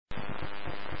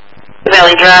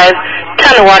Valley Drive,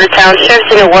 town of Watertown, Sheriff's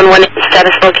Unit 118,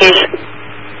 status location.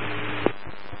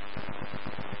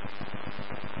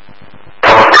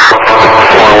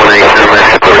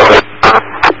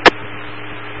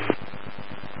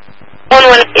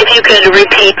 118, if you could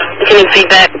repeat, give me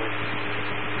feedback.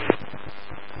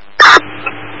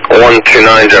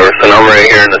 129 Jefferson, I'm right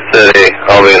here in the city.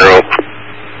 I'll be en route.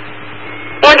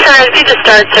 129, if you could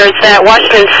start search at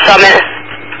Washington Summit,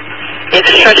 a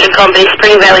construction company,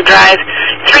 Spring Valley Drive.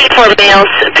 3 to 4 males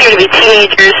appear to be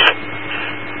teenagers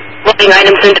loading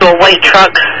items into a white truck,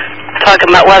 talking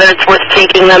about whether it's worth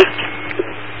taking them.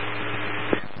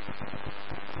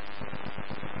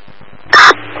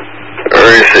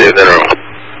 Received, en route.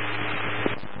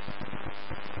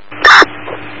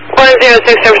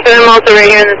 106 Jefferson, I'm also right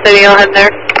here in the city. I'll head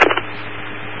there.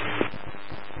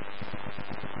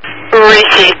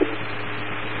 Received.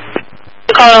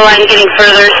 Caller line getting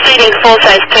further, stating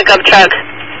full-size pickup truck.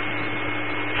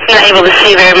 Not able to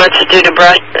see very much due to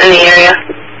brush in the area.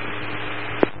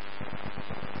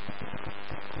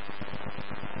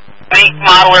 Make,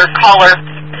 model, or color.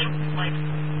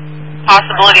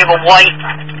 Possibility of a white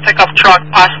pickup truck,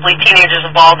 possibly teenagers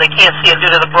involved. They can't see it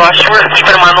due to the brush. We're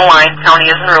keeping them on the line. County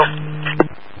is en route.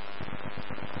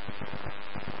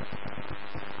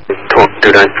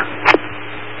 29.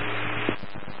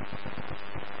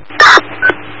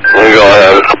 Go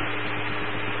ahead.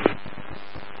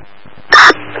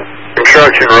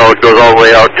 Construction road goes all the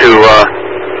way out to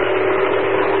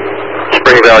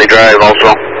Spring Valley Drive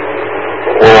also.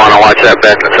 We'll want to watch that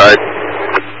back inside.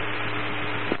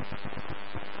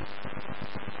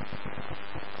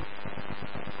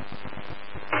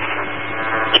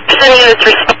 Some units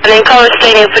responding. Caller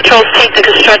stating if patrols take the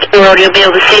construction road, you'll be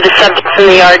able to see the subjects in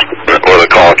the yard. Where the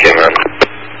call came in.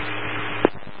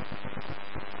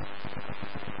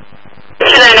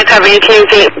 29 to cover you, can you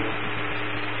see?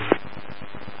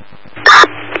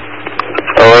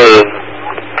 I was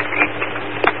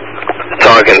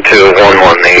talking to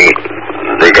 118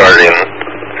 regarding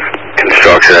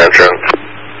construction entrance.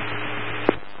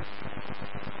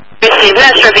 Received.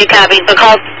 Not sure if you copied, but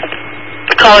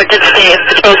the caller did say if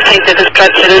patrols take the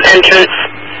construction entrance,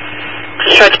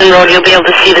 construction road, you'll be able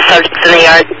to see the subjects in the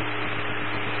yard.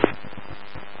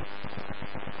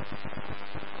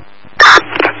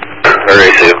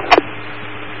 Received.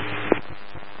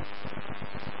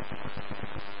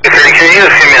 Can you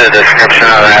just give me the description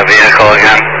of that vehicle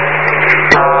again?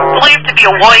 Believed to be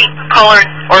a white colored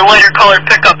or lighter colored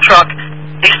pickup truck.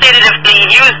 They stated if they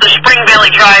use the Spring Valley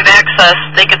Drive access,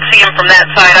 they could see him from that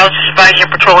side. I was just advising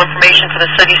your patrol information for the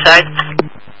city side.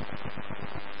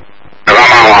 I'm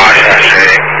on Washington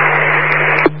Street.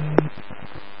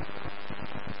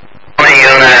 Only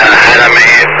unit ahead of me.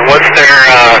 What's their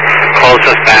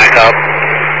closest backup?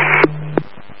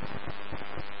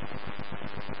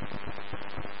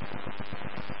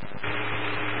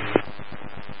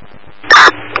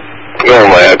 I'm going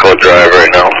by Echo Drive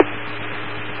right now.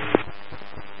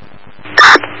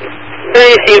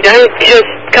 Received. I'm just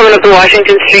coming up to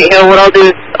Washington Street Hill. What I'll do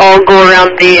is I'll go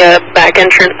around the back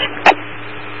entrance.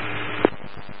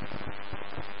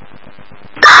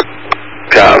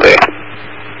 Copy.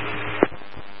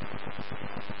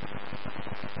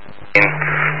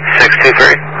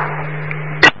 623.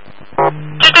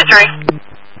 223.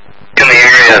 In the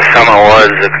area of Summit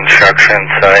was the construction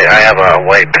site. I have a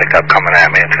white pickup coming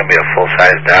at me. It's going to be a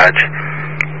full-size Dodge.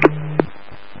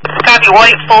 Copy,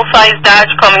 white full-size Dodge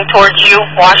coming towards you,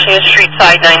 Washington Street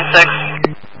side 96.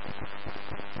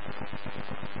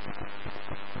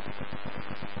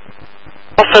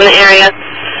 From the area,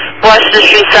 Washington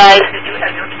Street side.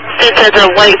 It says a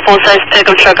white full-size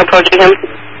pickup truck approaching him.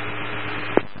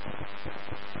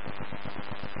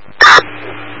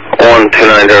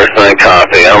 129 Larceny,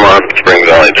 copy. I'm on Spring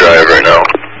Valley Drive right now.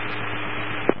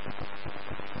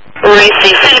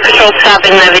 Receive. City Patrol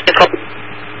stopping that vehicle.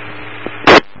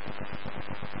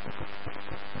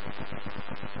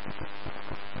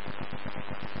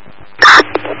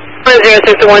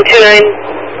 (106-129).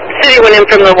 City went in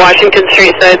from the Washington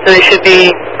Street side, so they should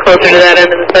be closer to that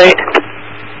end of the site.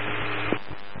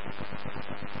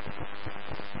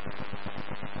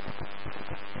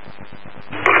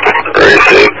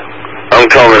 Received. I'm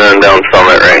coming in down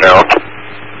Summit right now.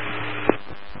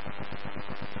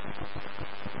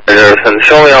 Anderson,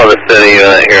 show me all the city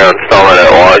unit here on Summit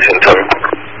at Washington.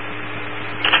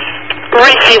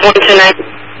 Receive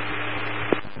 129.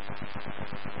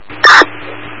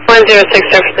 106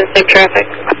 Jefferson, safe traffic.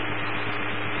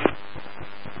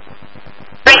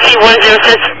 Receive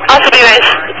 106. Also be nice.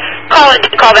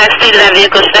 Call back, state of that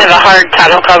vehicle should have a hard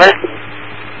tunnel cover.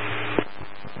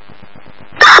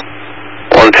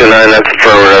 129 229, that's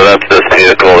affirmative. That's this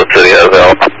vehicle the city has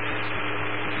out.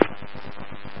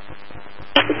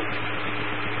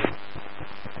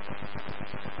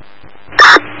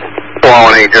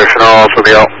 118, Jersey, I'll also be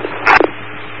out.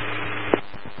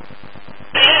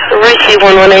 Receive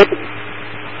 118.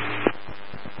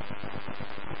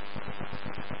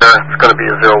 It's going to be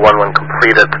a 011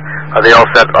 completed. Are they all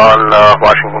set on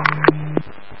Washington?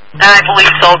 I believe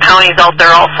so. County's out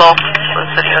there also.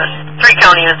 Let's see here. 3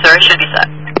 county units there. It should be set.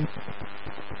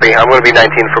 I'm going to be 19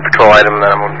 for patrol item, and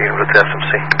then I'm going to be with the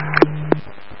SMC.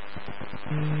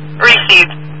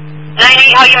 Received.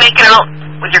 90, how you making out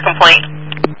with your complaint?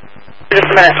 Just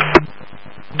a minute.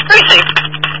 Received.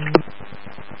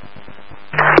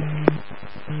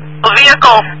 A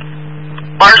vehicle,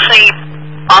 Larceny,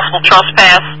 possible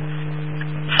trespass,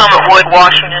 Summit Wood,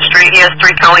 Washington Street. He has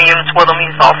 3 county units with him.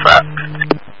 He's all set.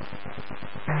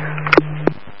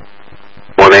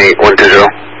 18120.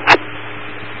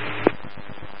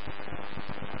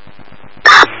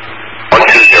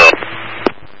 120.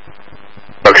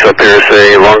 Trucks up here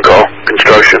say long call,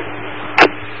 construction.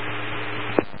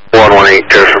 118,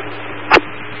 Jersey.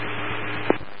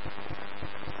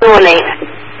 118.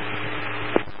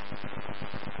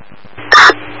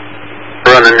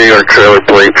 Running New York trailer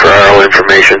plate for our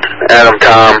information. Adam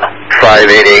Tom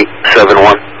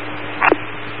 58871.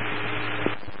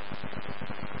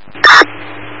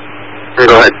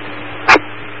 Go ahead.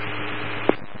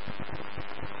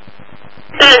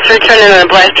 This is returning a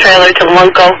black trailer to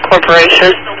Lunco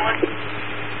Corporation.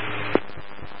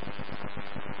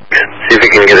 See if you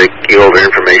can get a over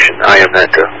information. I am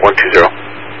that 120.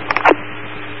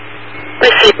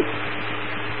 Receive.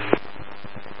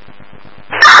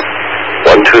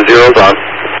 120 is on.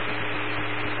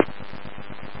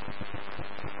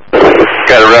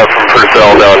 Got a rep from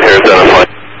Purcell down here identified.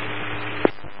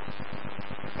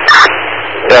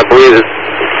 Yeah, I believe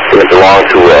it belongs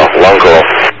to Lunco.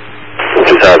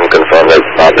 Just haven't confirmed it's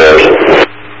not theirs.